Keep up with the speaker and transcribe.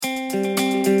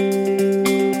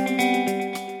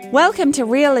Welcome to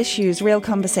Real Issues, Real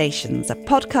Conversations, a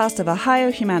podcast of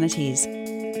Ohio Humanities.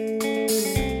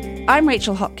 I'm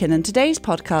Rachel Hopkin, and today's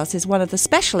podcast is one of the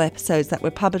special episodes that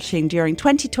we're publishing during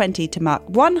 2020 to mark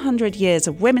 100 years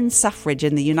of women's suffrage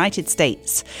in the United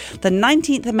States. The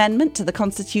 19th Amendment to the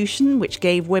Constitution, which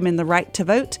gave women the right to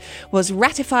vote, was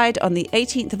ratified on the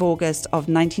 18th of August of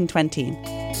 1920.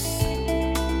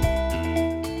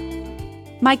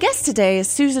 My guest today is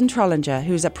Susan Trollinger,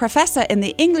 who's a professor in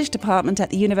the English department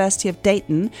at the University of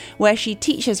Dayton, where she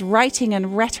teaches writing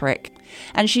and rhetoric.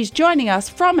 And she's joining us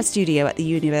from a studio at the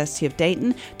University of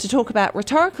Dayton to talk about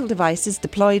rhetorical devices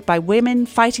deployed by women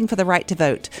fighting for the right to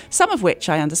vote, some of which,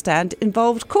 I understand,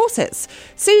 involved corsets.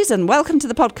 Susan, welcome to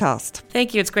the podcast.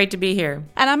 Thank you. It's great to be here.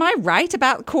 And am I right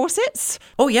about corsets?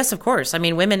 Oh, yes, of course. I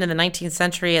mean, women in the 19th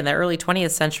century and the early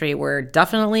 20th century were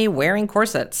definitely wearing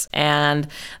corsets, and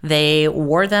they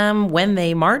wore them when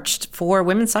they marched for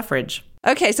women's suffrage.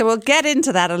 Okay, so we'll get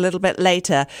into that a little bit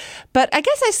later. But I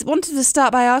guess I wanted to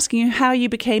start by asking you how you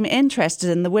became interested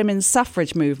in the women's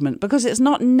suffrage movement, because it's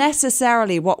not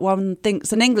necessarily what one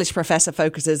thinks an English professor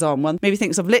focuses on. One maybe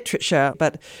thinks of literature,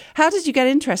 but how did you get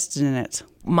interested in it?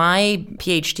 My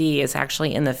PhD is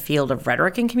actually in the field of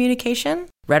rhetoric and communication.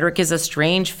 Rhetoric is a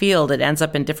strange field. It ends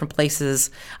up in different places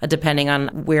depending on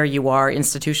where you are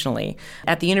institutionally.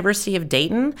 At the University of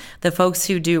Dayton, the folks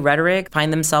who do rhetoric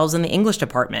find themselves in the English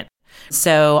department.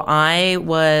 So I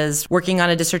was working on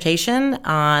a dissertation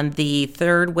on the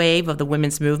third wave of the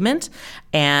women's movement,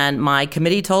 and my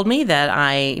committee told me that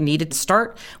I needed to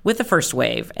start with the first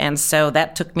wave. And so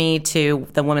that took me to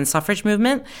the women's suffrage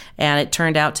movement, and it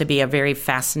turned out to be a very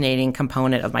fascinating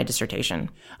component of my dissertation.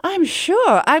 I'm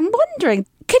sure. I'm wondering,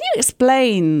 can you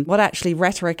explain what actually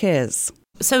rhetoric is?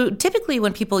 So typically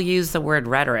when people use the word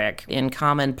rhetoric in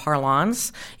common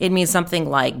parlance, it means something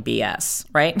like BS,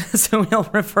 right? So we'll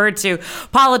refer to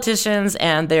politicians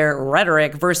and their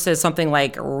rhetoric versus something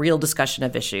like real discussion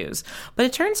of issues. But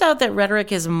it turns out that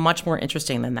rhetoric is much more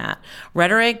interesting than that.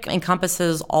 Rhetoric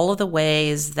encompasses all of the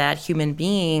ways that human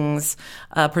beings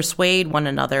persuade one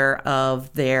another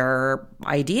of their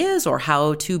ideas or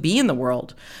how to be in the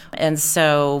world. And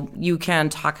so you can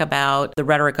talk about the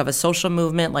rhetoric of a social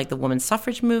movement like the women's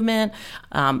suffrage movement.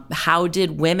 How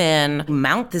did women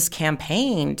mount this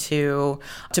campaign to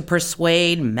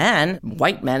persuade men,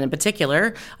 white men in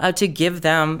particular, to give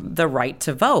them the right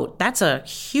to vote? That's a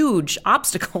huge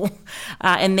obstacle,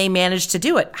 and they managed to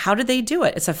do it. How did they do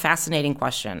it? It's a fascinating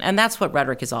question, and that's what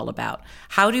rhetoric is all about.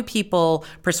 How do people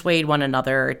persuade one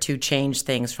another to change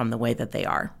things from the way that they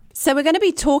are? So we're going to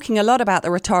be talking a lot about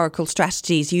the rhetorical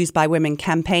strategies used by women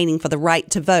campaigning for the right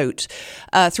to vote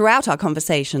throughout our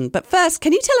conversation. But first,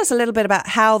 can you tell us a little bit about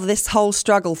how this whole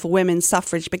struggle for women's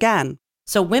suffrage began?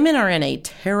 So women are in a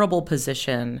terrible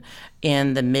position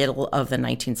in the middle of the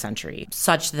 19th century,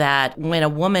 such that when a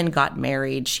woman got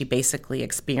married, she basically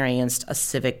experienced a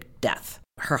civic death.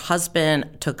 Her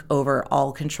husband took over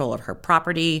all control of her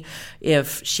property.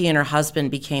 If she and her husband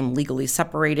became legally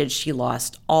separated, she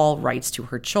lost all rights to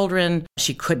her children.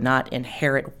 She could not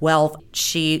inherit wealth.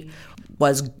 She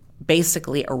was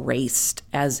basically erased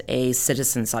as a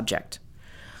citizen subject.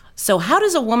 So how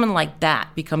does a woman like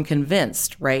that become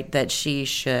convinced, right, that she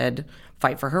should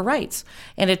fight for her rights?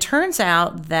 And it turns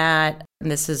out that,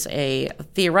 and this is a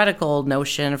theoretical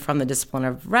notion from the discipline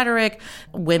of rhetoric,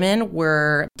 women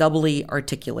were doubly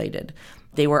articulated.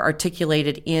 They were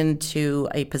articulated into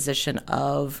a position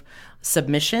of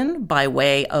submission by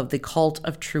way of the cult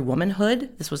of true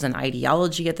womanhood. This was an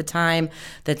ideology at the time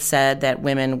that said that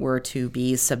women were to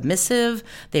be submissive,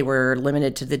 they were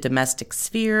limited to the domestic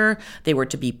sphere, they were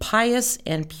to be pious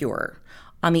and pure.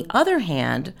 On the other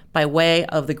hand, by way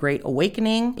of the Great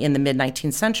Awakening in the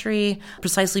mid-19th century,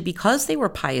 precisely because they were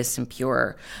pious and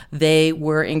pure, they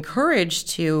were encouraged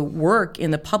to work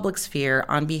in the public sphere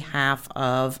on behalf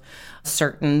of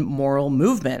certain moral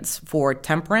movements for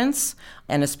temperance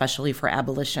and especially for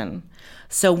abolition.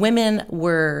 So women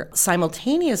were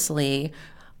simultaneously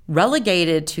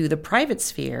relegated to the private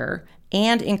sphere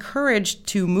and encouraged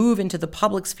to move into the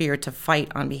public sphere to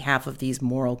fight on behalf of these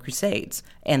moral crusades,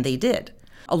 and they did.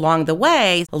 Along the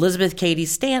way, Elizabeth Cady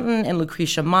Stanton and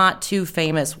Lucretia Mott, two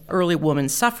famous early women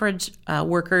suffrage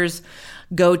workers,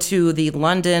 go to the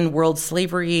London World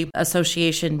Slavery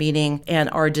Association meeting and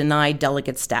are denied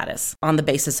delegate status on the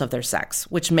basis of their sex,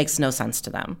 which makes no sense to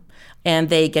them. And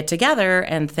they get together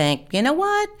and think, you know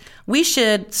what? We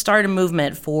should start a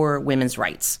movement for women's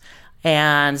rights.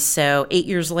 And so 8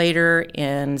 years later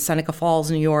in Seneca Falls,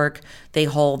 New York, they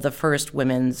hold the first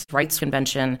women's rights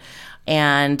convention.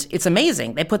 And it's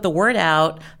amazing. They put the word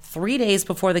out 3 days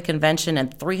before the convention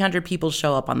and 300 people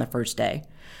show up on the first day,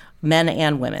 men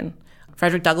and women.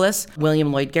 Frederick Douglass,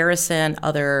 William Lloyd Garrison,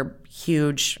 other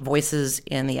huge voices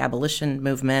in the abolition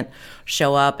movement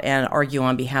show up and argue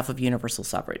on behalf of universal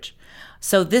suffrage.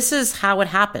 So this is how it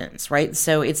happens, right?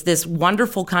 So it's this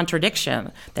wonderful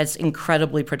contradiction that's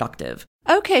incredibly productive.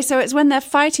 Okay, so it's when they're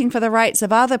fighting for the rights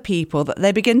of other people that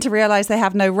they begin to realize they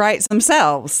have no rights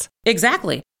themselves.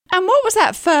 Exactly. And what was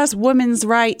that first women's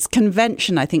rights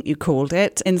convention, I think you called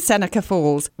it, in Seneca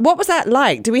Falls? What was that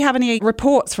like? Do we have any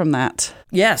reports from that?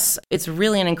 Yes, it's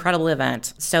really an incredible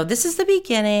event. So this is the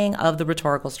beginning of the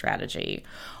rhetorical strategy,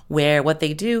 where what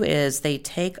they do is they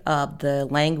take up the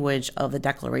language of the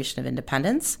Declaration of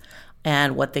Independence,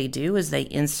 and what they do is they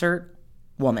insert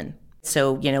woman.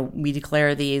 So, we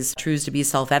declare these truths to be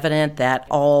self-evident that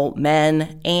all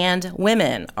men and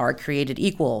women are created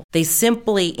equal. They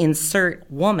simply insert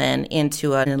woman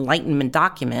into an Enlightenment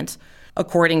document,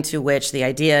 according to which the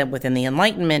idea within the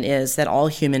Enlightenment is that all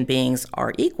human beings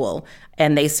are equal.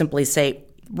 And they simply say,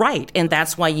 right, and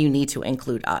that's why you need to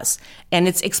include us. And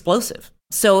it's explosive.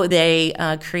 So they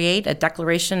create a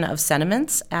declaration of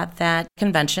sentiments at that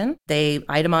convention. They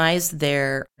itemize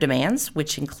their demands,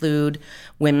 which include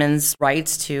women's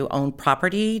rights to own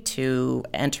property, to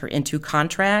enter into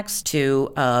contracts,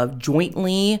 to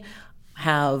jointly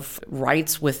have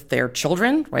rights with their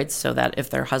children, right? So that if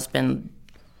their husband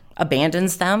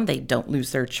abandons them, they don't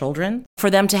lose their children. For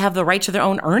them to have the right to their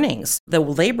own earnings. The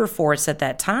labor force at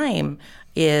that time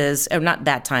is, or not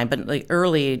that time, but the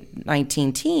early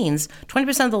 19-teens,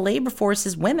 20% of the labor force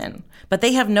is women, but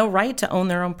they have no right to own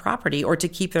their own property or to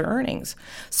keep their earnings.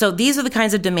 So these are the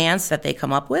kinds of demands that they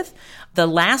come up with. The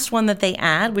last one that they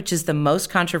add, which is the most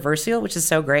controversial, which is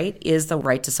so great, is the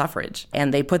right to suffrage.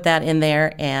 And they put that in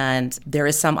there, and there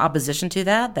is some opposition to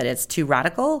that it's too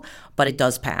radical, but it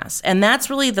does pass. And that's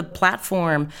really the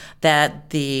platform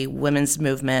that the women's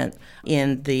movement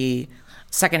in the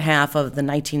second half of the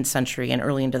 19th century and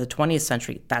early into the 20th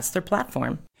century, that's their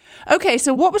platform. Okay,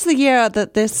 so what was the year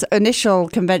that this initial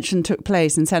convention took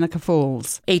place in Seneca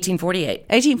Falls? 1848.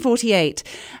 1848.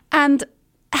 And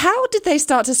how did they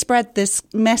start to spread this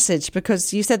message?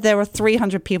 Because you said there were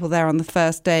 300 people there on the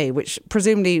first day, which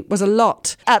presumably was a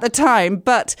lot at the time,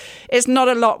 but it's not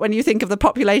a lot when you think of the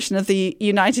population of the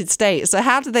United States. So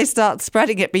how did they start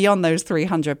spreading it beyond those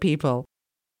 300 people?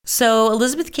 So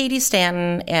Elizabeth Cady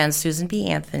Stanton and Susan B.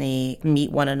 Anthony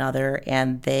meet one another,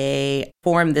 and they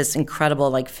form this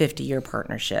incredible 50-year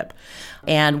partnership.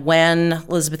 And when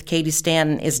Elizabeth Cady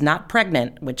Stanton is not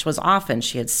pregnant, which was often,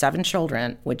 she had 7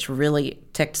 children, which really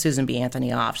ticked Susan B.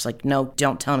 Anthony off. She's like, no,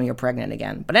 don't tell me you're pregnant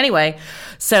again. But anyway,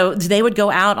 so they would go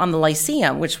out on the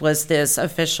Lyceum, which was this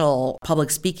official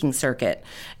public speaking circuit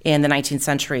in the 19th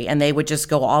century, and they would just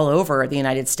go all over the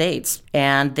United States,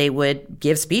 and they would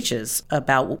give speeches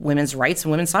about women's rights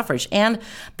and women's suffrage. And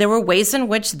there were ways in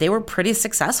which they were pretty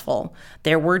successful.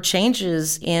 There were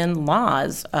changes in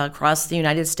laws across the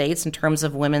United States in terms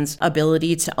of women's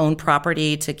ability to own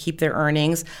property, to keep their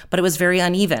earnings, but it was very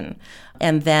uneven.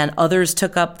 And then others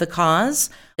took up the cause.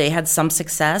 They had some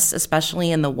success, especially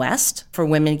in the West, for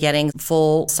women getting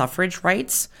full suffrage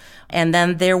rights. And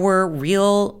then there were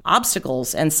real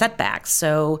obstacles and setbacks.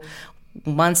 So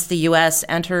once the U.S.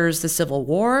 enters the Civil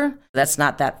War, that's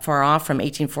not that far off from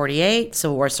 1848.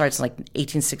 Civil War starts in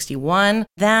 1861.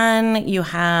 Then you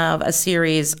have a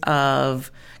series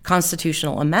of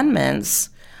constitutional amendments.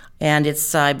 And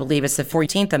I believe it's the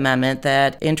 14th Amendment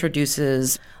that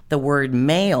introduces the word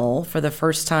male for the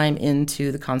first time into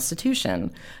the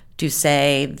Constitution, to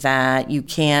say that you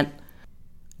can't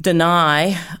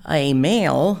deny a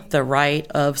male the right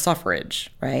of suffrage,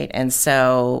 right? And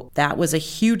so that was a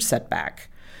huge setback,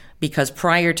 because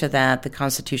prior to that, the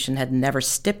Constitution had never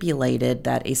stipulated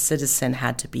that a citizen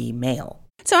had to be male.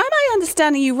 So am I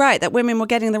understanding you right, that women were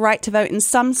getting the right to vote in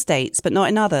some states, but not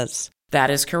in others? That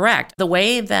is correct. The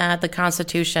way that the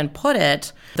Constitution put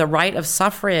it, the right of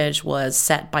suffrage was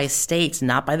set by states,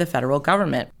 not by the federal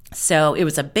government. So it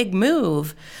was a big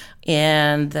move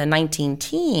in the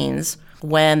 19-teens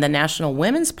when the National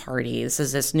Women's Party, this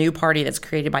is this new party that's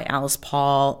created by Alice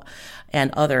Paul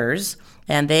and others,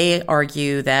 and they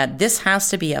argue that this has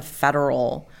to be a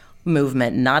federal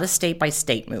movement, not a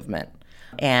state-by-state movement.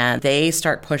 And they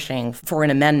start pushing for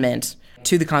an amendment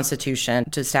to the Constitution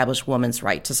to establish women's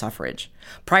right to suffrage.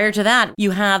 Prior to that, you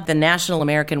have the National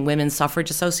American Women's Suffrage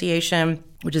Association,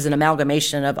 which is an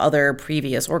amalgamation of other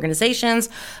previous organizations.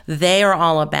 They are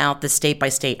all about the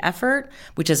state-by-state effort,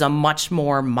 which is a much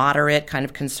more moderate kind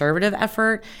of conservative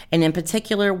effort, and in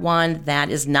particular one that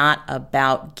is not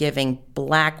about giving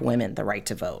Black women the right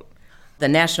to vote. The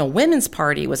National Women's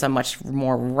Party was a much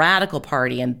more radical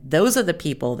party, and those are the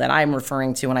people that I'm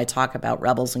referring to when I talk about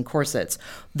rebels in corsets.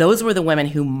 Those were the women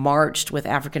who marched with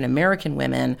African American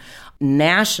women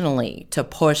nationally to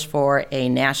push for a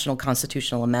national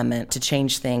constitutional amendment to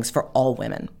change things for all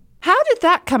women. How did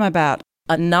that come about?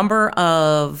 A number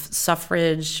of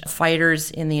suffrage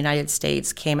fighters in the United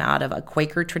States came out of a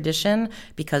Quaker tradition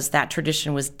because that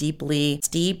tradition was deeply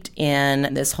steeped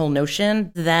in this whole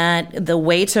notion that the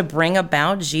way to bring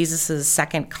about Jesus'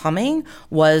 second coming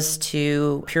was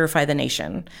to purify the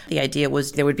nation. The idea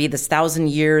was there would be this 1,000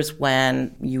 years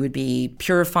when you would be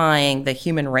purifying the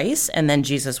human race and then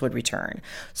Jesus would return.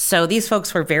 So these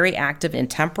folks were very active in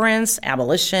temperance,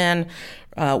 abolition,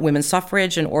 women's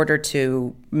suffrage in order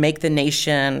to make the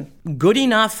nation good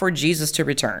enough for Jesus to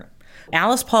return.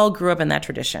 Alice Paul grew up in that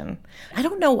tradition. I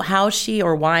don't know how she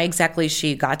or why exactly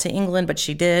she got to England, but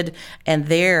she did. And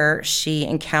there she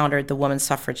encountered the women's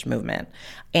suffrage movement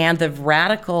and the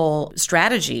radical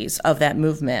strategies of that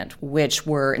movement, which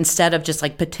were instead of just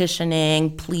like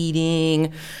petitioning,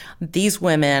 pleading, these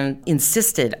women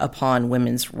insisted upon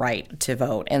women's right to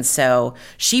vote. And so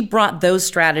she brought those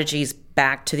strategies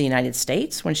back to the United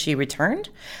States when she returned.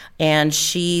 And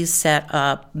she set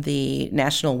up the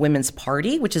National Women's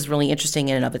Party, which is really interesting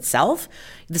in and of itself.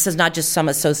 This is not just some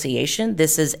association.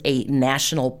 This is a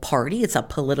national party. It's a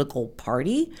political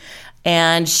party.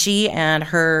 And she and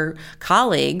her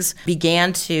colleagues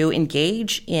began to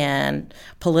engage in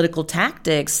political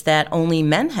tactics that only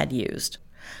men had used.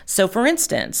 So, for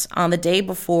instance, on the day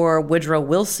before Woodrow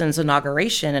Wilson's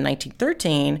inauguration in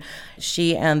 1913,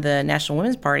 she and the National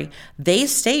Women's Party, they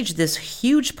staged this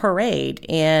huge parade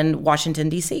in Washington,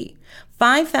 D.C.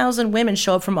 5,000 women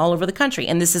show up from all over the country.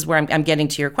 And this is where I'm getting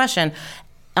to your question.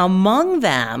 Among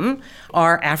them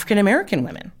are African American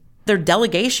women. They're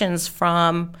delegations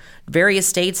from various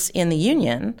states in the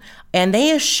Union, and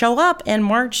they show up and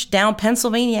march down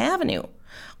Pennsylvania Avenue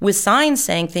with signs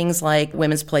saying things like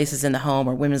women's place is in the home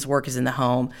or women's work is in the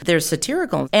home. They're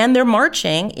satirical. And they're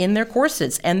marching in their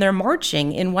corsets and they're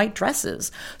marching in white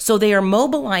dresses. So they are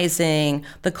mobilizing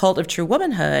the cult of true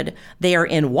womanhood. They are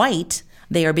in white.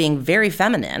 They are being very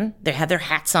feminine. They have their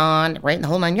hats on, right, in the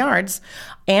whole 9 yards.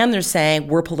 And they're saying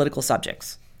we're political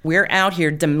subjects. We're out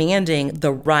here demanding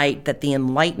the right that the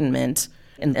Enlightenment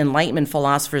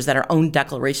philosophers, that our own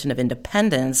Declaration of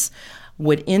Independence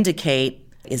would indicate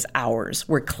is ours.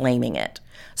 We're claiming it.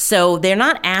 So they're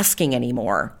not asking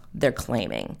anymore, they're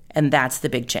claiming. And that's the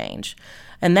big change.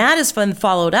 And that is been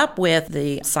followed up with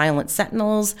the Silent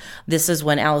Sentinels. This is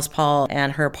when Alice Paul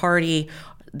and her party,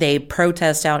 they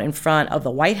protest out in front of the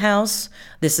White House.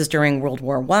 This is during World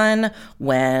War I,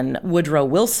 when Woodrow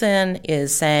Wilson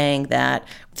is saying that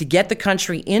to get the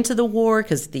country into the war,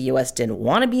 because the U.S. didn't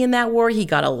want to be in that war, he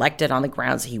got elected on the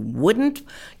grounds he wouldn't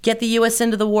get the U.S.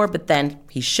 into the war, but then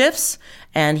he shifts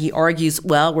and he argues,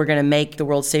 well, we're going to make the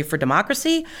world safe for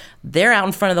democracy. They're out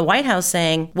in front of the White House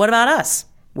saying, what about us?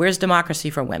 Where's democracy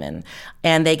for women?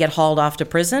 And they get hauled off to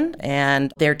prison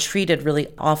and they're treated really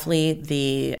awfully.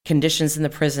 The conditions in the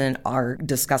prison are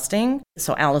disgusting.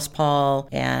 So Alice Paul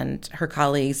and her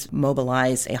colleagues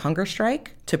mobilize a hunger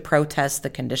strike to protest the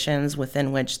conditions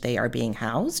within which they are being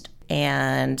housed.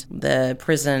 And the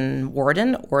prison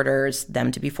warden orders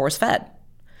them to be force-fed,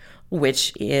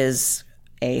 which is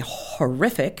a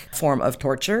horrific form of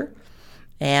torture.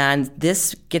 And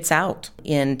this gets out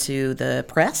into the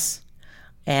press.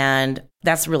 And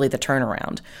that's really the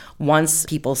turnaround. Once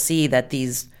people see that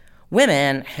these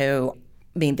women who,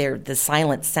 they're the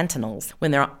silent sentinels.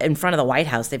 When they're in front of the White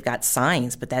House, they've got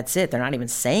signs, but that's it. They're not even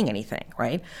saying anything,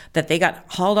 right? That they got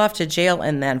hauled off to jail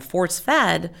and then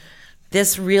force-fed.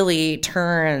 This really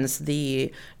turns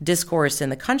the discourse in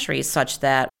the country such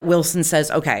that Wilson says,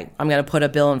 okay, I'm going to put a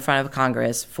bill in front of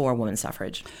Congress for women's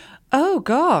suffrage. Oh,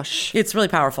 gosh. It's really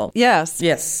powerful. Yes.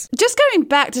 Yes. Just going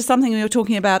back to something we were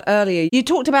talking about earlier, you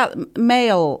talked about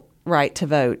male right to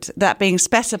vote, that being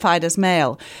specified as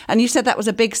male. And you said that was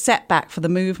a big setback for the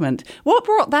movement. What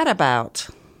brought that about?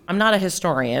 I'm not a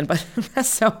historian, but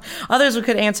so others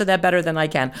could answer that better than I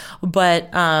can. But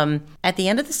at the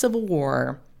end of the Civil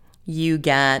War, you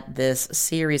get this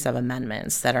series of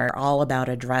amendments that are all about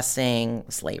addressing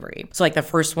slavery. So like the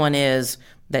first one is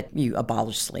that you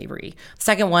abolish slavery. The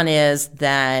second one is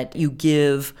that you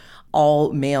give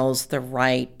all males the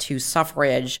right to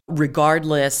suffrage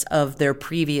regardless of their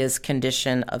previous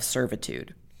condition of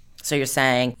servitude. So you're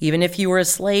saying, even if you were a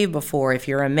slave before, if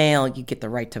you're a male, you get the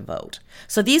right to vote.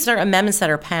 So these are amendments that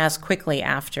are passed quickly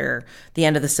after the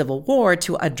end of the Civil War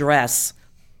to address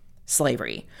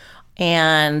slavery.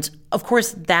 And of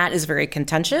course, that is very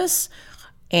contentious.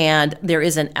 And there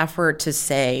is an effort to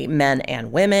say men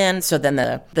and women. So then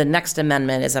the next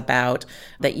amendment is about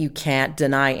that you can't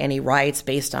deny any rights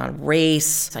based on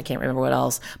race. I can't remember what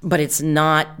else, but it's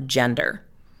not gender.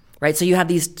 Right? So you have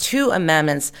these two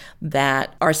amendments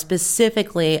that are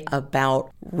specifically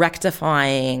about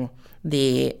rectifying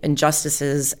the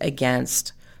injustices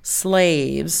against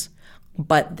slaves,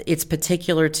 but it's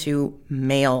particular to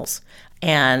males.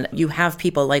 And you have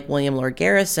people like William Lord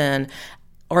Garrison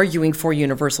arguing for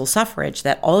universal suffrage,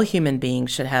 that all human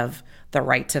beings should have the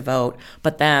right to vote.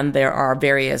 But then there are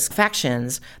various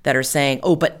factions that are saying,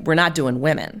 oh, but we're not doing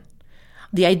women.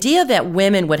 The idea that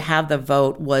women would have the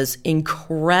vote was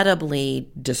incredibly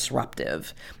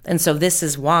disruptive. And so this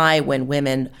is why when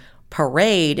women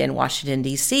parade in Washington,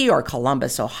 D.C., or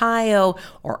Columbus, Ohio,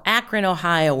 or Akron,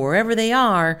 Ohio, wherever they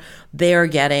are, they're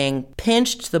getting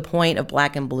pinched to the point of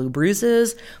black and blue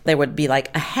bruises. There would be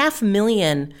like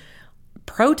 500,000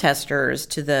 protesters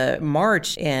to the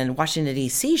march in Washington,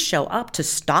 D.C. show up to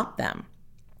stop them.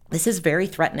 This is very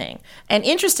threatening. And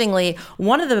interestingly,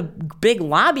 one of the big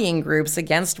lobbying groups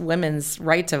against women's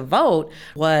right to vote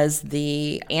was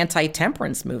the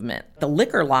anti-temperance movement. The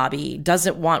liquor lobby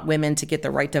doesn't want women to get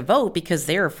the right to vote because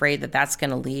they're afraid that that's going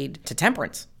to lead to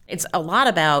temperance. It's a lot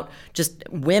about just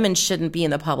women shouldn't be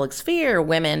in the public sphere.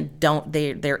 Women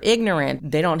they're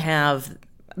ignorant. They don't have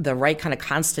the right kind of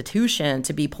constitution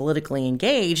to be politically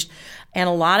engaged. And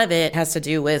a lot of it has to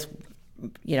do with,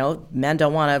 men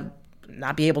don't want to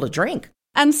not be able to drink.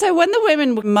 And so when the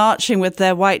women were marching with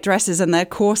their white dresses and their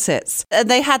corsets,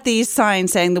 they had these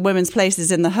signs saying the women's place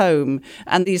is in the home,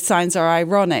 and these signs are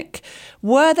ironic.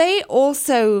 Were they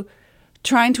also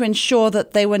trying to ensure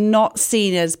that they were not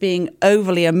seen as being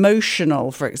overly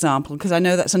emotional, for example? Because I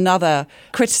know that's another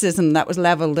criticism that was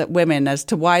leveled at women as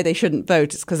to why they shouldn't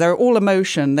vote. It's because they're all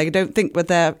emotion. They don't think with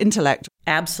their intellect.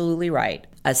 Absolutely right.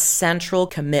 A central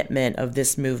commitment of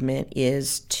this movement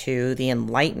is to the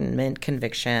Enlightenment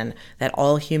conviction that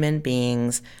all human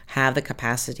beings have the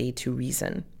capacity to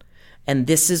reason. And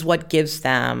this is what gives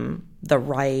them the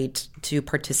right to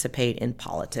participate in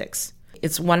politics.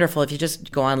 It's wonderful. If you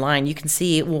just go online, you can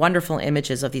see wonderful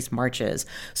images of these marches.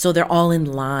 So they're all in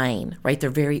line, right? They're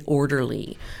very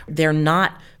orderly. They're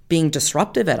not being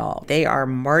disruptive at all. They are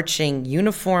marching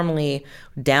uniformly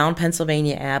down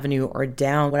Pennsylvania Avenue or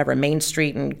down whatever Main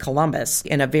Street in Columbus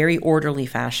in a very orderly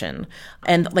fashion.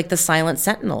 And like the silent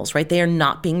sentinels, right? They are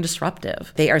not being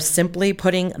disruptive. They are simply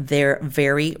putting their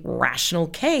very rational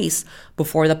case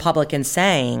before the public and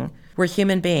saying, we're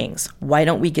human beings. Why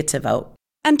don't we get to vote?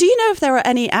 And do you know if there are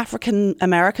any African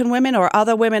American women or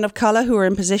other women of color who are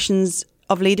in positions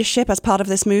of leadership as part of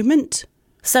this movement?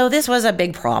 So this was a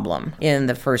big problem in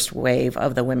the first wave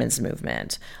of the women's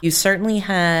movement. You certainly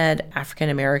had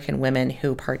African-American women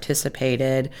who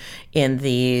participated in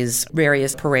these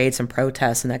various parades and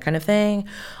protests and that kind of thing.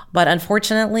 But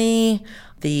unfortunately,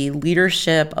 the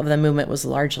leadership of the movement was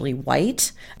largely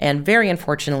white. And very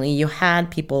unfortunately, you had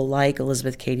people like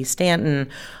Elizabeth Cady Stanton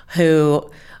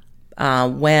who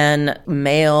when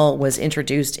male was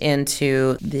introduced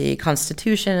into the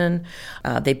Constitution,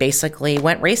 they basically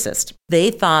went racist. They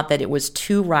thought that it was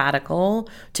too radical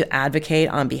to advocate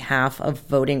on behalf of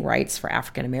voting rights for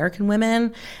African American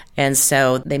women. And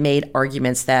so they made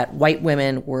arguments that white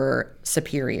women were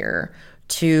superior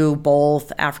to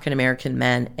both African American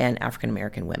men and African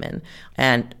American women.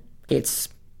 And it's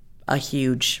a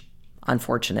huge,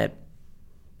 unfortunate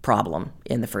problem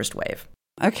in the first wave.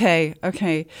 Okay.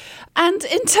 And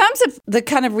in terms of the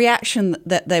kind of reaction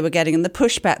that they were getting and the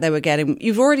pushback they were getting,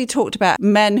 you've already talked about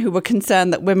men who were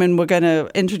concerned that women were going to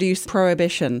introduce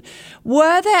prohibition.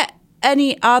 Were there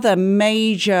any other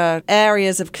major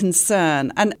areas of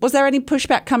concern? And was there any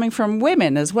pushback coming from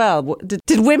women as well?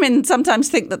 Did women sometimes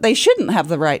think that they shouldn't have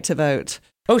the right to vote?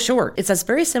 Oh, sure. It's a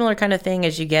very similar kind of thing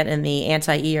as you get in the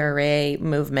anti-ERA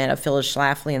movement of Phyllis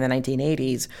Schlafly in the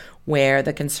 1980s, where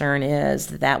the concern is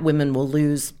that women will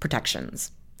lose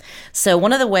protections. So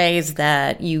one of the ways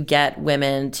that you get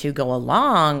women to go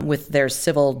along with their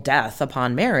civil death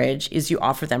upon marriage is you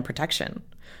offer them protection.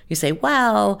 You say,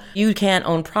 well, you can't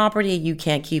own property, you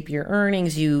can't keep your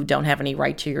earnings, you don't have any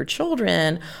right to your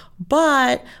children,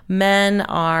 but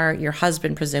your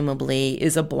husband presumably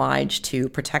is obliged to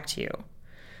protect you.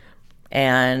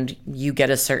 And you get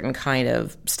a certain kind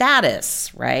of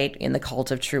status, right, in the cult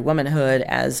of true womanhood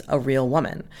as a real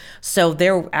woman. So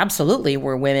there absolutely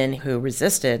were women who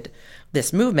resisted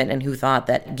this movement and who thought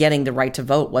that getting the right to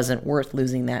vote wasn't worth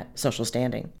losing that social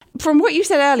standing. From what you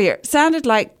said earlier, it sounded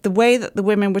like the way that the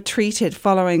women were treated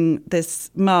following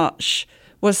this march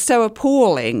was so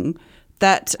appalling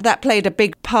that played a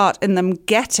big part in them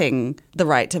getting the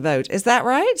right to vote. Is that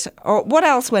right? Or what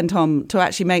else went on to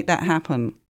actually make that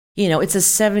happen? It's a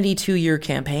 72-year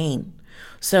campaign.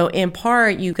 So in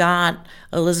part, you got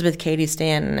Elizabeth Cady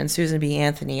Stanton and Susan B.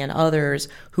 Anthony and others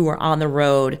who were on the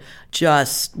road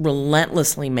just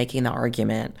relentlessly making the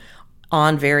argument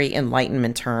on very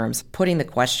Enlightenment terms, putting the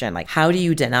question, like, how do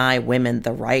you deny women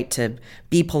the right to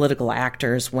be political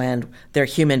actors when they're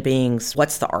human beings?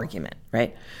 What's the argument,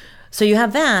 right? So you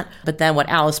have that, but then what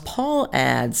Alice Paul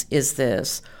adds is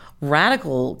this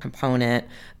radical component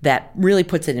that really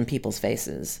puts it in people's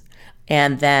faces.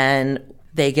 And then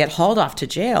they get hauled off to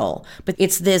jail. But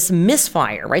it's this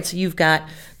misfire, right? So you've got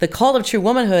the cult of true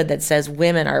womanhood that says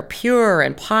women are pure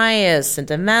and pious and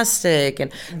domestic, and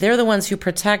they're the ones who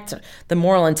protect the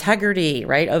moral integrity,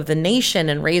 right, of the nation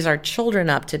and raise our children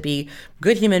up to be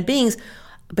good human beings.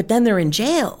 But then they're in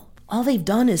jail. All they've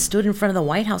done is stood in front of the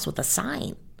White House with a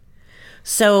sign.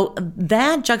 So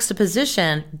that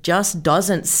juxtaposition just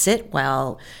doesn't sit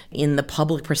well in the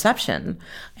public perception.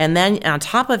 And then on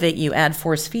top of it, you add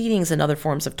force feedings and other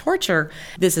forms of torture.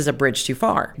 This is a bridge too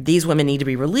far. These women need to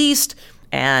be released.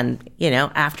 And,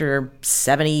 after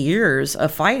 70 years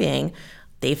of fighting,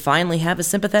 they finally have a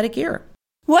sympathetic ear.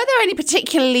 Were there any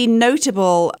particularly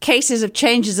notable cases of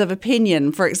changes of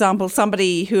opinion? For example,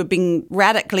 somebody who had been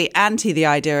radically anti the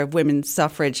idea of women's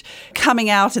suffrage coming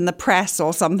out in the press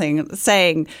or something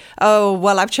saying, oh,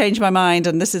 well, I've changed my mind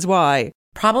and this is why.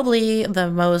 Probably the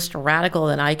most radical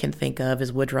that I can think of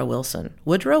is Woodrow Wilson.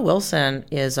 Woodrow Wilson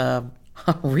is a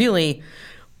really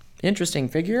interesting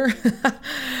figure.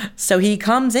 So he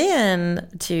comes in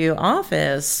to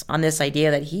office on this idea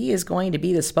that he is going to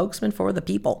be the spokesman for the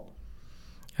people.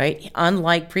 Right?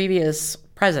 Unlike previous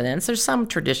presidents, there's some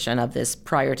tradition of this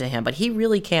prior to him, but he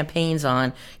really campaigns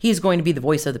on he's going to be the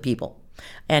voice of the people.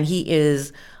 And he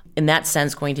is, in that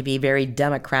sense, going to be very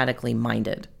democratically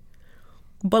minded.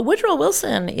 But Woodrow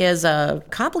Wilson is a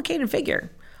complicated figure.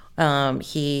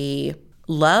 He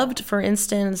loved, for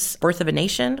instance, Birth of a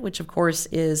Nation, which, of course,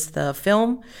 is the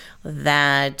film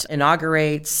that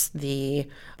inaugurates the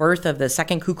birth of the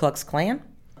second Ku Klux Klan.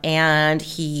 And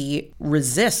he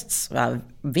resists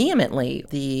vehemently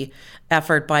the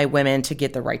effort by women to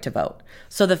get the right to vote.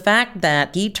 So the fact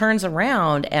that he turns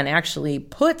around and actually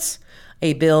puts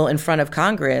a bill in front of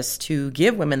Congress to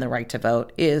give women the right to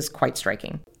vote is quite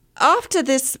striking. After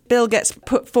this bill gets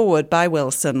put forward by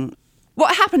Wilson,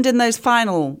 what happened in those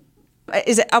final,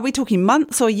 are we talking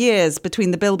months or years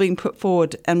between the bill being put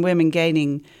forward and women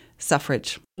gaining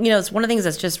suffrage? It's one of the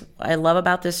things I love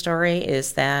about this story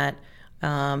is that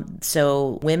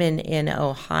so women in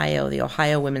Ohio, the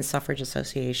Ohio Women's Suffrage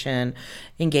Association,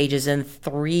 engages in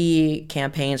 3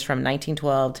 campaigns from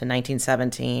 1912 to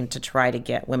 1917 to try to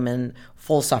get women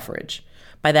full suffrage.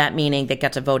 By that meaning they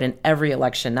get to vote in every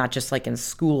election, not just like in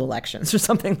school elections or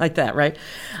something like that, right?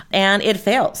 And it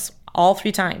fails all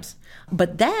 3 times.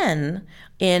 But then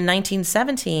in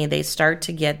 1917, they start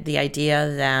to get the idea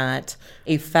that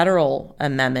a federal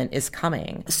amendment is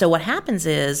coming. So what happens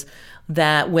is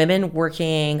that women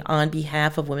working on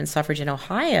behalf of women's suffrage in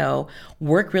Ohio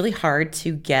work really hard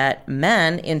to get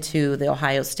men into the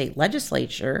Ohio state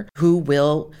legislature who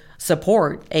will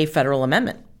support a federal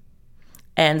amendment.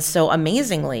 And so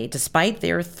amazingly, despite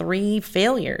their 3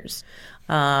 failures,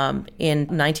 in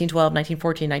 1912,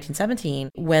 1914,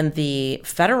 1917, when the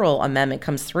federal amendment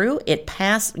comes through, it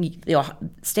passed. The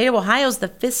state of Ohio is the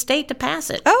 5th state to pass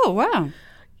it. Oh, wow.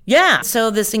 Yeah.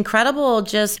 So this incredible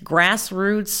just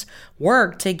grassroots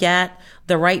work to get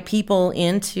the right people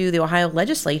into the Ohio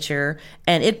legislature,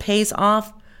 and it pays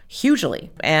off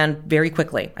hugely and very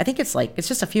quickly. I think it's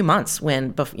just a few months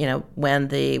when the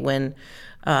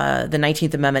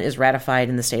 19th Amendment is ratified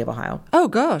in the state of Ohio. Oh,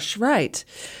 gosh, right.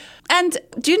 And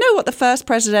do you know what the first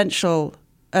presidential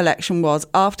election was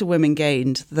after women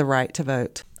gained the right to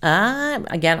vote?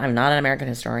 Again, I'm not an American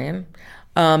historian.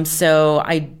 So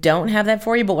I don't have that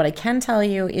for you, but what I can tell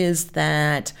you is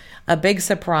that a big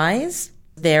surprise,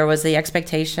 there was the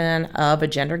expectation of a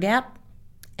gender gap,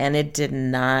 and it did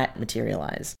not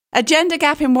materialize. A gender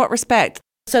gap in what respect?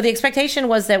 So the expectation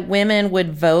was that women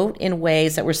would vote in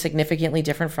ways that were significantly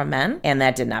different from men, and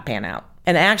that did not pan out.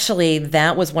 And actually,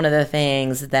 that was one of the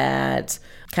things that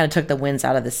kind of took the winds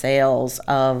out of the sails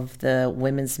of the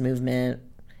women's movement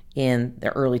in the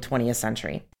early 20th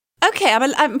century. Okay,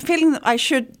 I'm feeling that I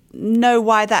should know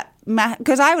why that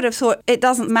because I would have thought it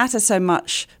doesn't matter so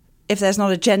much if there's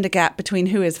not a gender gap between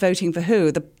who is voting for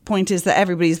who. The point is that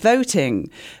everybody's voting.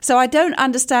 So I don't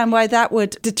understand why that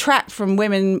would detract from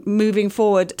women moving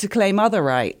forward to claim other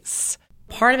rights.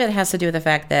 Part of it has to do with the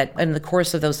fact that in the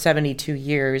course of those 72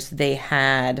 years, they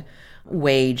had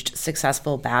waged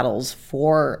successful battles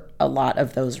for a lot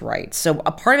of those rights. So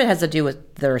a part of it has to do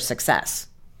with their success.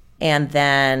 And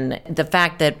then the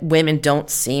fact that women don't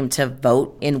seem to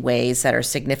vote in ways that are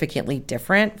significantly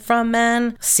different from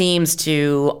men seems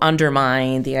to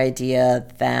undermine the idea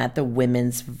that the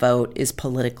women's vote is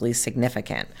politically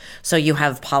significant. So you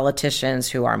have politicians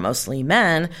who are mostly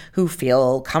men who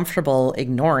feel comfortable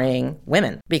ignoring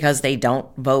women because they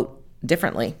don't vote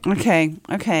differently. Okay.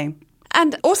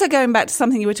 And also going back to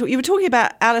something you were talking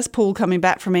about Alice Paul coming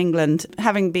back from England,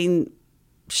 having been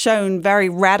shown very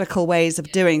radical ways of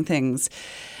doing things.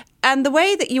 And the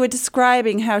way that you were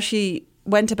describing how she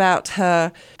went about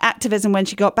her activism when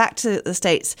she got back to the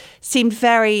States seemed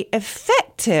very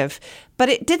effective, but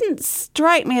it didn't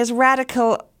strike me as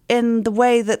radical in the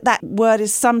way that that word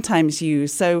is sometimes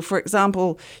used. So, for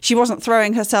example, she wasn't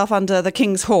throwing herself under the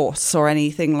king's horse or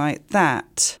anything like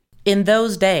that. In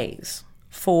those days,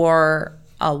 for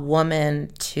a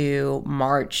woman to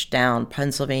march down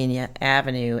Pennsylvania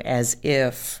Avenue as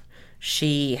if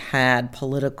she had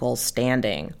political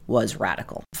standing was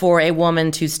radical. For a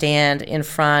woman to stand in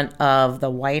front of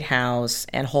the White House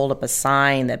and hold up a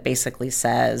sign that basically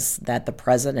says that the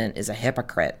president is a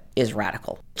hypocrite is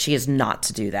radical. She is not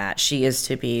to do that. She is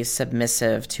to be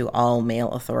submissive to all male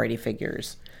authority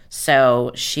figures.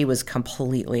 So she was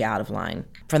completely out of line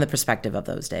from the perspective of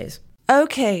those days.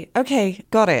 Okay,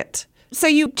 got it. So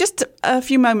you just a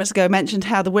few moments ago mentioned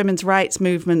how the women's rights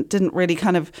movement didn't really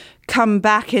kind of come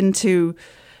back into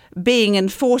being in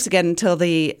force again until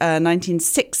the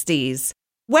 1960s.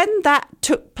 When that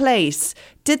took place,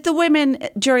 did the women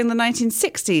during the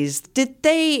 1960s, did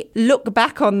they look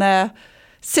back on their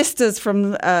sisters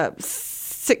from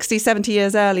 60, 70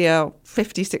 years earlier,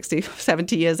 50, 60,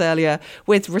 70 years earlier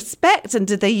with respect? And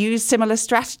did they use similar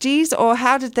strategies? Or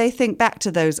how did they think back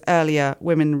to those earlier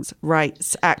women's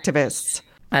rights activists?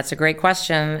 That's a great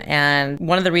question. And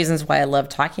one of the reasons why I love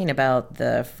talking about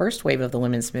the first wave of the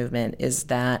women's movement is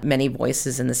that many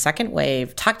voices in the second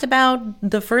wave talked about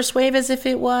the first wave as if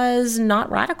it was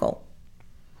not radical,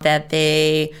 that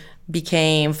they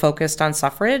became focused on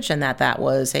suffrage and that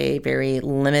was a very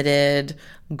limited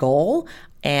goal,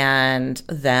 and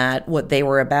that what they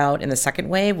were about in the second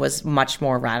wave was much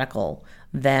more radical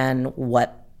than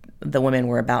what the women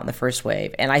were about in the first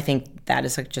wave. And I think that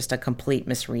is just a complete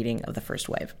misreading of the first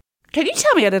wave. Can you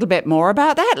tell me a little bit more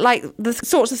about that? Like the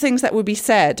sorts of things that would be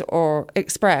said or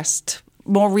expressed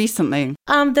more recently?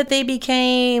 That they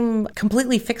became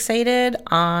completely fixated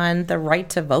on the right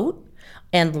to vote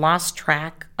and lost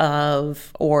track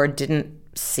of or didn't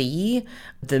see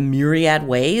the myriad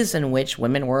ways in which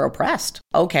women were oppressed.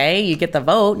 Okay, you get the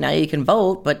vote, now you can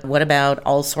vote, but what about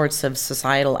all sorts of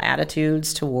societal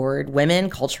attitudes toward women,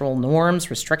 cultural norms,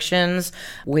 restrictions,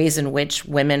 ways in which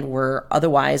women were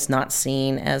otherwise not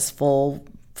seen as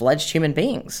full-fledged human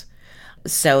beings?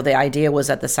 So the idea was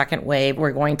that the second wave,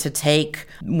 we're going to take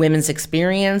women's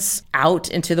experience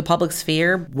out into the public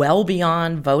sphere, well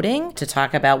beyond voting, to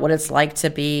talk about what it's like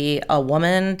to be a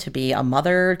woman, to be a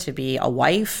mother, to be a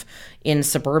wife in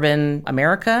suburban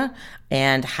America,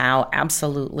 and how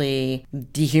absolutely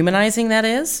dehumanizing that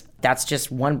is. That's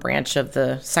just one branch of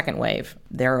the second wave.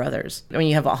 There are others. I mean,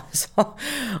 you have all this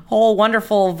whole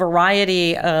wonderful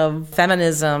variety of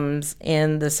feminisms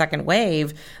in the second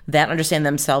wave that understand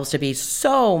themselves to be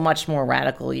so much more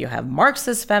radical. You have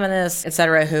Marxist feminists, et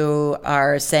cetera, who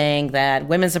are saying that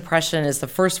women's oppression is the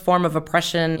first form of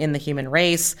oppression in the human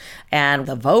race, and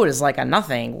the vote is like a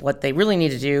nothing. What they really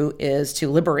need to do is to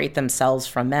liberate themselves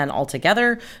from men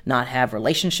altogether, not have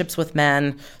relationships with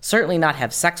men, certainly not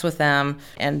have sex with them,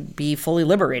 and be fully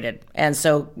liberated. And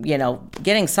so,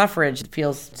 getting suffrage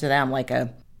feels to them like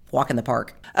a walk in the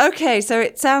park. Okay, so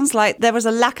it sounds like there was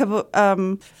a lack of,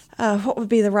 what would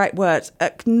be the right word?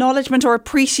 Acknowledgement or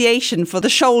appreciation for the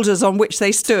shoulders on which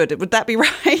they stood. Would that be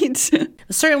right?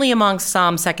 Certainly among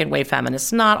some second wave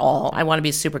feminists, not all. I want to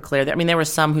be super clear. I mean, there were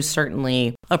some who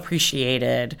certainly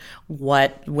appreciated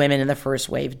what women in the first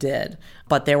wave did,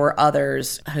 but there were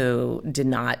others who did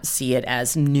not see it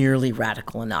as nearly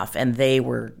radical enough, and they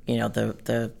were,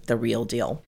 the real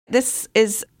deal. This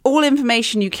is all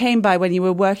information you came by when you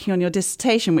were working on your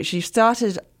dissertation, which you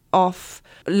started off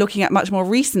looking at much more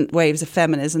recent waves of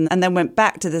feminism and then went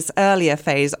back to this earlier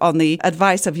phase on the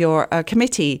advice of your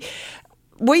committee.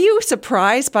 Were you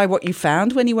surprised by what you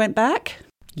found when you went back?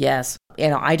 Yes.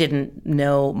 I didn't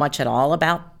know much at all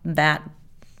about that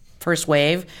first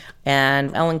wave.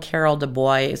 And Ellen Carroll Du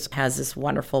Bois has this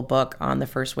wonderful book on the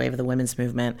first wave of the women's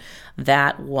movement.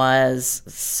 That was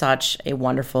such a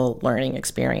wonderful learning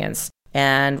experience.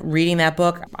 And reading that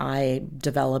book, I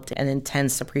developed an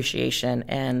intense appreciation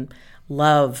and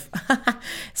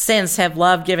have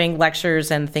loved giving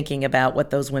lectures and thinking about what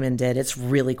those women did. It's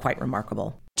really quite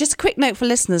remarkable. Just a quick note for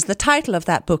listeners, the title of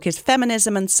that book is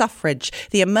Feminism and Suffrage,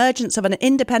 the Emergence of an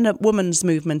Independent Women's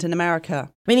Movement in America.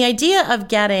 I mean, the idea of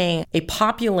getting a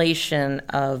population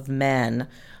of men,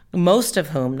 most of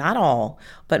whom, not all,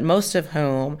 but most of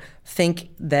whom think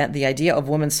that the idea of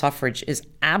women's suffrage is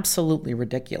absolutely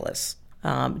ridiculous.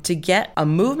 To get a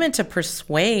movement to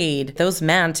persuade those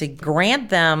men to grant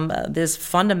them this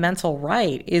fundamental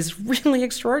right is really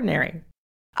extraordinary.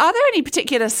 Are there any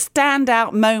particular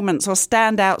standout moments or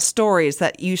standout stories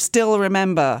that you still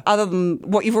remember, other than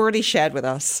what you've already shared with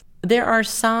us? There are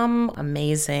some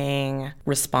amazing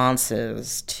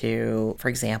responses to, for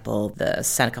example, the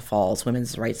Seneca Falls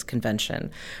Women's Rights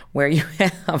Convention, where you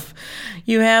have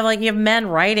men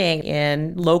writing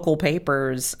in local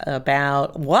papers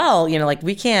about,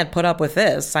 we can't put up with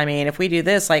this. I mean, if we do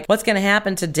this, what's going to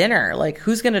happen to dinner?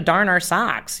 Who's going to darn our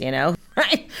socks,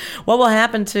 Right? What will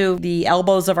happen to the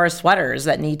elbows of our sweaters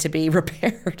that need to be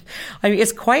repaired? I mean,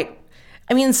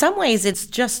 in some ways, it's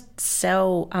just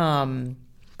so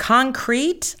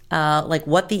concrete,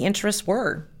 what the interests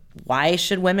were. Why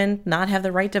should women not have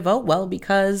the right to vote? Well,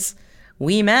 because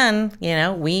we men,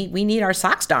 we need our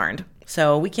socks darned.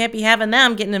 So we can't be having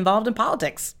them getting involved in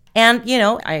politics. And,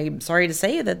 I'm sorry to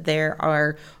say that there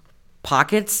are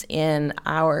pockets in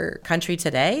our country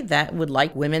today that would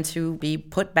like women to be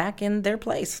put back in their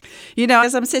place.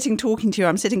 As I'm sitting talking to you,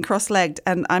 I'm sitting cross-legged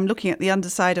and I'm looking at the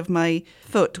underside of my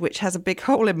foot, which has a big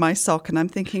hole in my sock. And I'm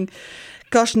thinking,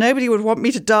 gosh, nobody would want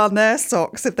me to darn their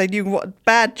socks if they knew what a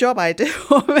bad job I do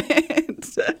of it.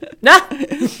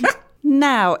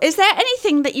 Now, is there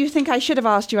anything that you think I should have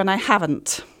asked you and I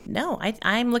haven't? No,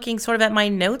 I'm looking sort of at my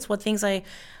notes, what things I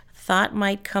thought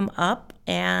might come up,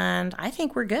 and I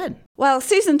think we're good. Well,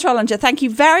 Susan Trollinger, thank you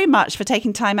very much for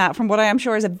taking time out from what I am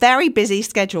sure is a very busy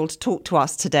schedule to talk to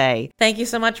us today. Thank you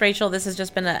so much, Rachel. This has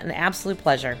just been an absolute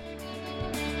pleasure.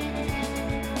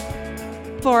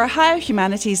 For Ohio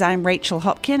Humanities, I'm Rachel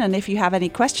Hopkin, and if you have any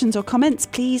questions or comments,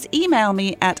 please email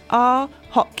me at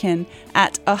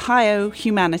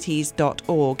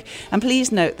rhopkin@ohiohumanities.org. And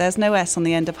please note there's no S on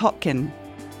the end of Hopkin.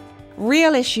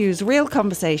 Real Issues, Real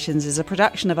Conversations is a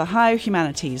production of Ohio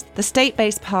Humanities, the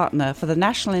state-based partner for the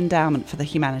National Endowment for the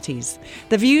Humanities.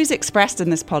 The views expressed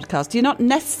in this podcast do not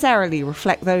necessarily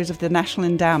reflect those of the National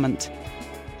Endowment.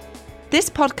 This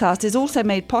podcast is also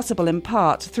made possible in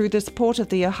part through the support of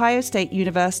the Ohio State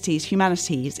University's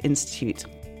Humanities Institute.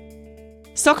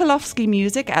 Sokolowski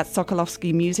Music at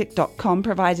sokolowskimusic.com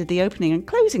provided the opening and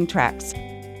closing tracks.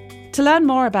 To learn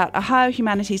more about Ohio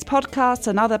Humanities podcasts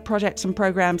and other projects and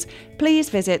programs, please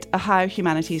visit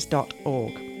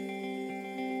ohiohumanities.org.